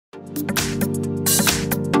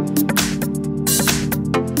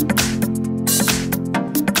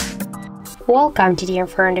Welcome, today in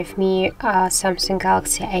front of me Samsung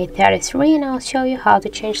Galaxy A33, and I'll show you how to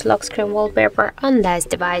change lock screen wallpaper on this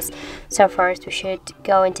device. So first we should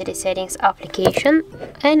go into the settings application,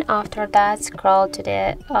 and after that scroll to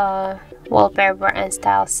the wallpaper and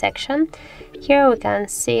style section. Here we can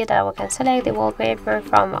see that we can select the wallpaper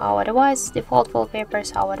from our device, default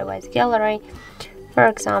wallpapers, our device gallery. For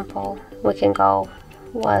example, we can go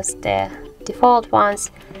with the default ones.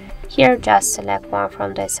 Here just select one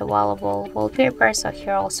from this available wallpaper. So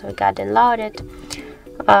here also we got downloaded.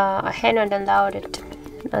 I cannot download it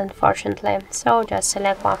unfortunately, so just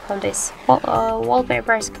select one from these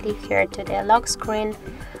wallpapers, click here to the lock screen,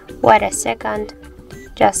 wait a second,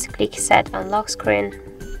 just click set on lock screen.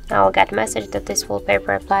 Now we got a message that this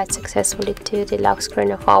wallpaper applied successfully to the lock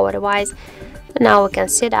screen of our device. Now we can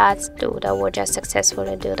see that we just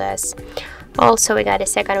successfully do this. Also, we got a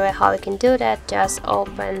second way how we can do that. Just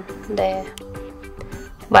open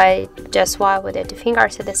by just swipe with the two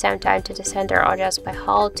fingers at the same time to the center, or just by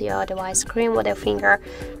hold your device screen with a finger,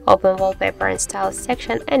 open wallpaper and style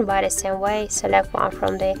section, and by the same way select one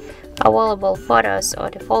from the available photos or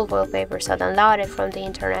default wallpapers or downloaded from the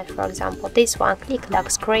internet. For example, this one, click lock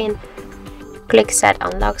screen, click set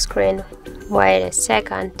on lock screen, wait a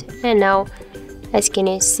second, and now as you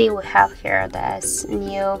can see, we have here this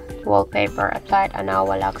new wallpaper applied on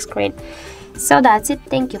our lock screen. So that's it.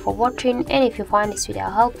 Thank you for watching, and if you find this video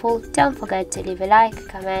helpful, don't forget to leave a like,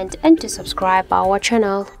 comment and to subscribe our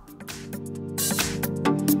channel.